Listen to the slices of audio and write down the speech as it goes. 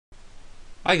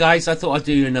Hi guys, I thought I'd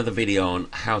do another video on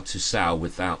how to sell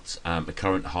without a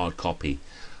current hard copy.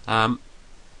 Um,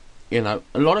 a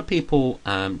lot of people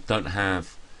don't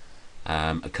have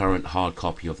a current hard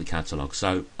copy of the catalogue,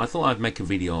 so I thought I'd make a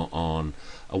video on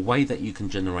a way that you can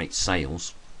generate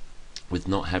sales with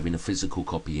not having a physical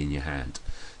copy in your hand.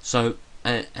 So,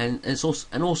 and it's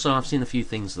also I've seen a few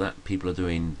things that people are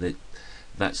doing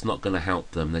that's not going to help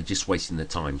them. They're just wasting their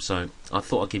time. So I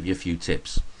thought I'd give you a few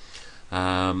tips.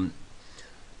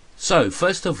 So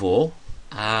first of all,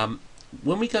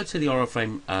 when we go to the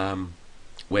Oriflame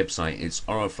website, it's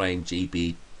Oriflame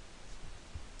GB,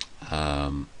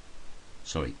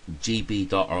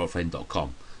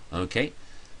 gb.oriflame.com. Okay,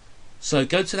 so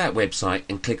go to that website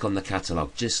and click on the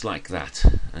catalog, just like that.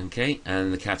 Okay,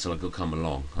 and the catalog will come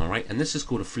along. All right, and this is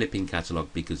called a flipping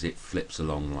catalog because it flips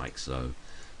along like so,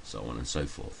 so on and so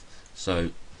forth. So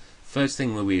first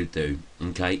thing that we would do,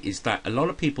 okay, is that a lot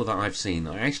of people that I've seen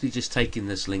are actually just taking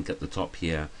this link at the top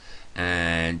here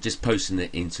and just posting it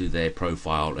into their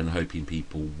profile and hoping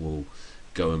people will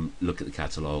go and look at the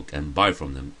catalog and buy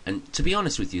from them. And to be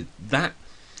honest with you, that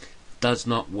does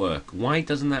not work. Why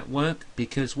doesn't that work?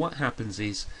 Because what happens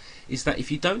is that if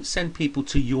you don't send people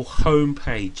to your home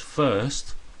page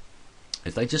first,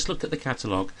 if they just look at the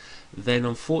catalog, then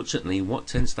unfortunately what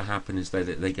tends to happen is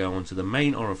that they go onto the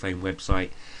main Oriflame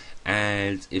website,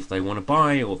 and if they want to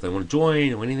buy or if they want to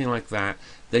join or anything like that,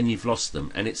 then you've lost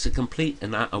them, and it's a complete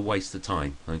and utter waste of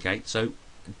time. Okay, so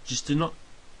just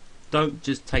don't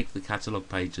just take the catalog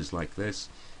pages like this.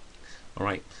 All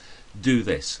right, do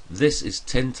this. This is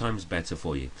 10 times better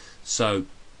for you. So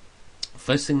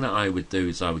first thing that I would do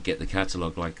is I would get the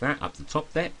catalog like that up the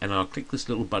top there, and I'll click this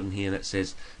little button here that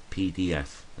says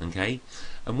PDF. Okay,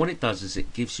 and what it does is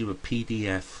it gives you a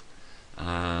PDF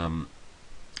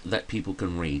that people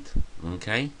can read.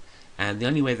 Okay, and the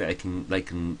only way that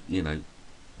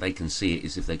they can see it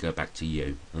is if they go back to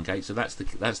you. Okay, so that's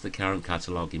the current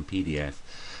catalog in PDF,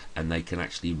 and they can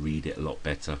actually read it a lot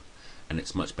better, and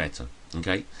it's much better.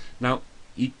 Okay, now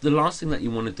the last thing that you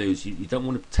want to do is you don't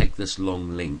want to take this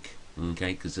long link.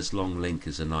 Okay, because this long link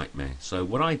is a nightmare. So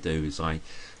what I do is I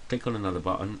click on another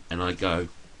button and I go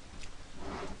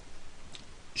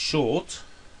short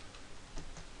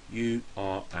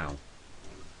URL.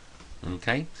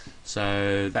 Okay,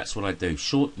 so that's what I do,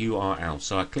 short URL.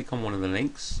 So I click on one of the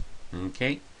links.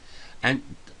 Okay, and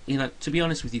to be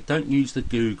honest with you, don't use the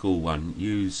Google one,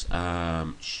 use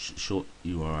short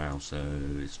URL. So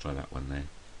let's try that one there.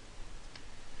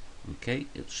 Okay,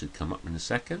 it should come up in a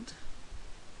second.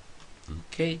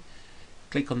 Okay,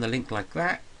 click on the link like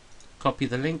that, copy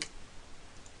the link,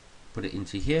 put it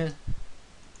into here,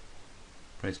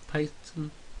 press paste.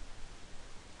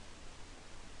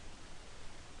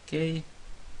 Okay,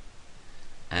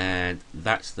 and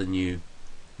that's the new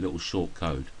little short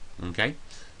code. Okay,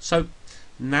 so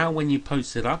now when you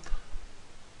post it up,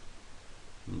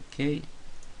 okay,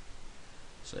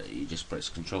 so you just press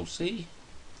Control C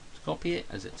to copy it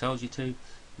as it tells you to.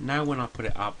 Now when I put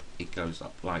it up, it goes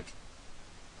up like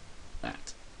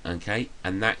that. Okay,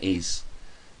 and that is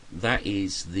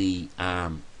the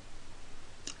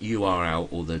URL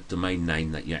or the domain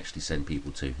name that you actually send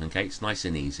people to. Okay, it's nice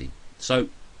and easy. So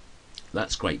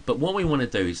that's great, but what we want to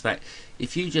do is that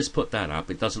if you just put that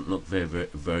up, it doesn't look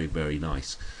very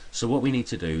nice. So what we need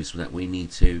to do is that we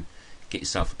need to get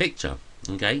yourself a picture.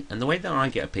 Okay, and the way that I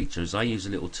get a picture is I use a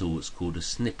little tool. It's called a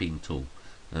snipping tool.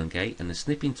 Okay, and the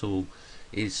snipping tool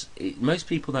is most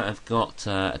people that have got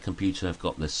a computer have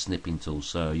got the snipping tool.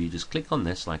 So you just click on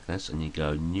this like this, and you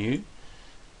go new.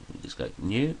 You just go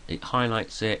new. It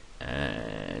highlights it,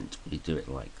 and we do it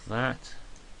like that.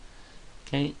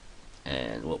 Okay.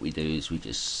 And what we do is we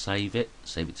just save it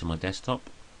to my desktop.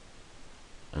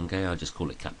 Okay, I'll just call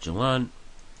it Capture One.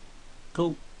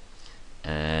 Cool.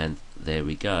 And there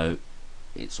we go,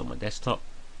 it's on my desktop.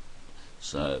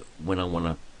 So when I want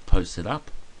to post it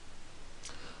up,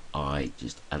 I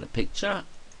just add a picture,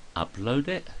 upload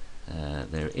it.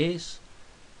 There it is.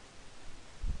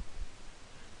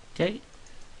 Okay,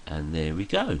 and there we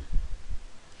go.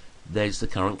 There's the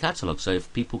current catalog. So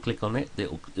if people click on it,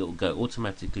 it'll go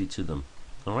automatically to them.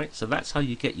 All right. So that's how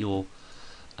you get your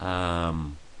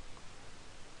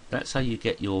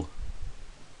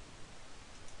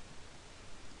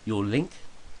link.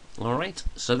 All right.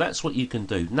 So that's what you can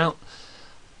do. Now,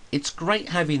 it's great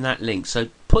having that link. So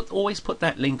always put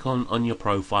that link on your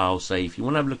profile. Say if you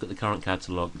want to have a look at the current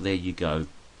catalog, there you go.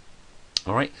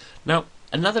 All right. Now,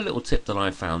 another little tip that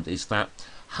I found is that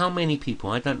how many people,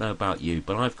 I don't know about you,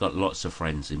 but I've got lots of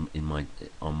friends on my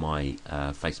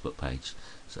Facebook page.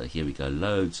 So here we go,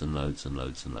 loads and loads of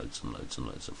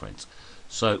friends.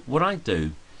 So what I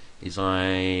do is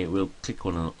I will click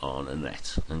on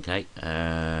Annette, okay,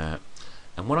 and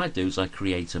what I do is I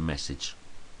create a message,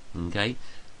 okay,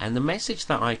 and the message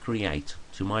that I create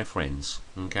to my friends,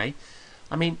 okay,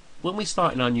 I mean, when we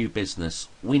start in our new business,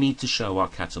 we need to show our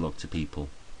catalogue to people,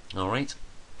 alright,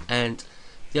 and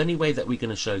the only way that we're going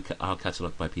to show our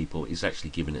catalogue by people is actually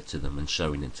giving it to them and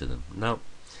showing it to them. Now,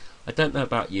 I don't know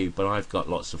about you, but I've got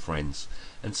lots of friends,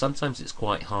 and sometimes it's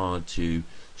quite hard to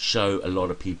show a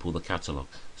lot of people the catalogue.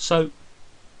 So,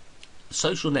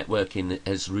 social networking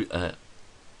has,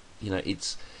 you know,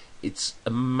 it's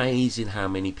amazing how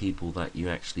many people that you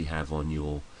actually have on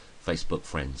your Facebook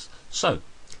friends. So,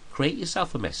 create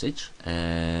yourself a message,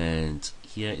 and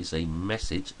here is a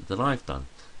message that I've done.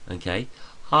 Okay,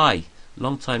 hi,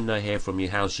 long time no hear from you.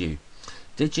 How's you?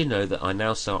 Did you know that I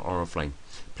now sell Oriflame?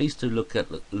 Please do look at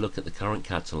the current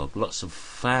catalogue. Lots of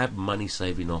fab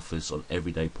money-saving offers on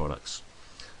everyday products.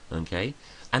 Okay,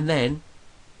 and then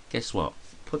guess what?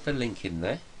 Put the link in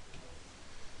there.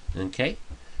 Okay,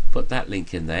 put that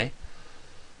link in there.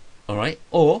 All right,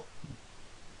 or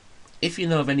if you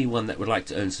know of anyone that would like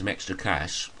to earn some extra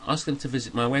cash, ask them to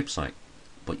visit my website.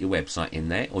 Put your website in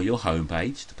there, or your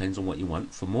homepage, depends on what you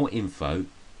want, for more info.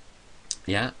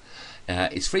 Yeah,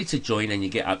 it's free to join, and you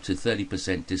get up to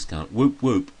 30% discount. Whoop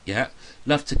whoop. Yeah,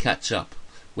 love to catch up.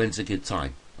 When's a good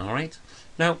time? All right.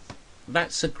 Now,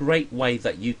 that's a great way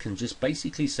that you can just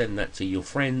basically send that to your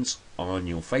friends on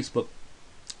your Facebook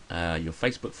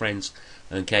friends.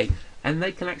 Okay, and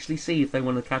they can actually see if they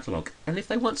want a catalogue, and if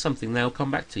they want something, they'll come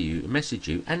back to you and message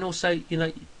you, and also, you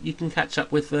know, you can catch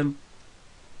up with them.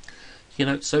 You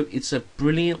know, so it's a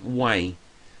brilliant way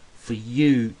for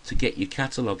you to get your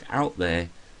catalogue out there,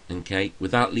 okay,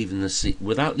 without leaving your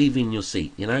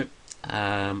seat, you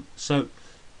know. So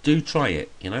do try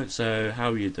it, you know. So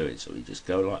how you do it? So we just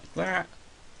go like that,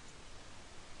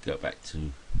 go back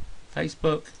to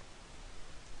Facebook,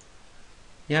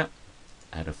 yeah,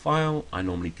 add a file. I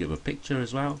normally give a picture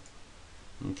as well,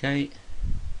 okay,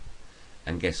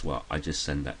 and guess what? I just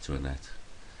send that to Annette.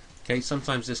 Okay,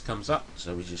 sometimes this comes up,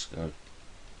 so we just go.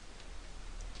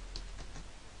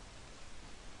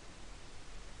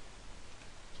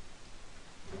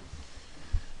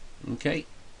 Okay,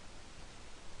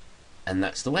 and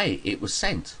that's the way it was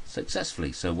sent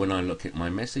successfully. So when I look at my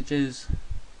messages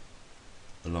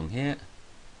along here,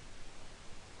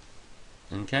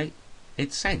 okay,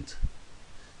 it's sent.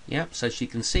 Yep, so she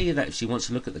can see that if she wants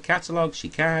to look at the catalogue, she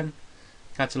can.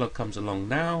 Catalogue comes along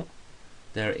now.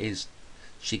 There it is.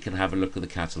 She can have a look at the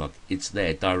catalogue. It's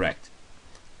there direct.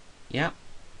 Yep,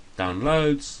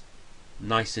 downloads,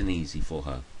 nice and easy for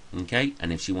her. Okay,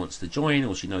 and if she wants to join,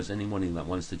 or she knows anyone that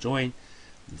wants to join,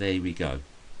 there we go.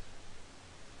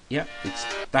 Yep, it's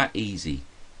that easy.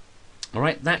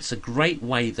 Alright, that's a great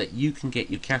way that you can get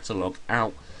your catalogue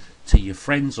out to your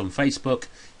friends on Facebook.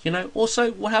 You know,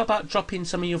 also, well, how about dropping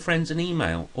some of your friends an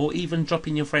email, or even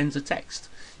dropping your friends a text?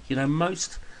 You know,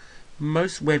 most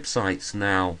websites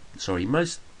now,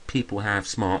 most people have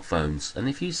smartphones, and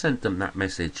if you send them that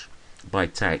message by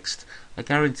text, I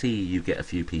guarantee you get a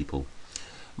few people.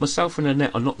 Myself and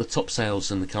Annette are not the top sales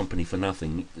in the company for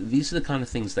nothing. These are the kind of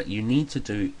things that you need to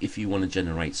do if you want to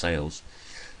generate sales.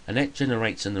 Annette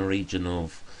generates in the region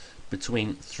of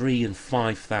between 3,000 and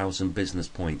 5,000 business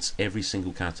points every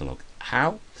single catalogue.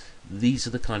 How? These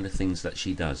are the kind of things that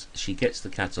she does. She gets the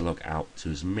catalogue out to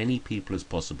as many people as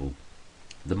possible.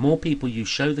 The more people you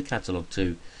show the catalogue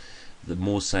to, the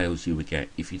more sales you would get.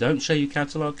 If you don't show your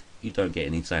catalogue, you don't get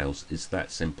any sales. It's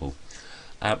that simple.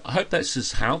 I hope that's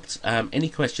just helped. Any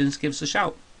questions, give us a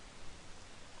shout.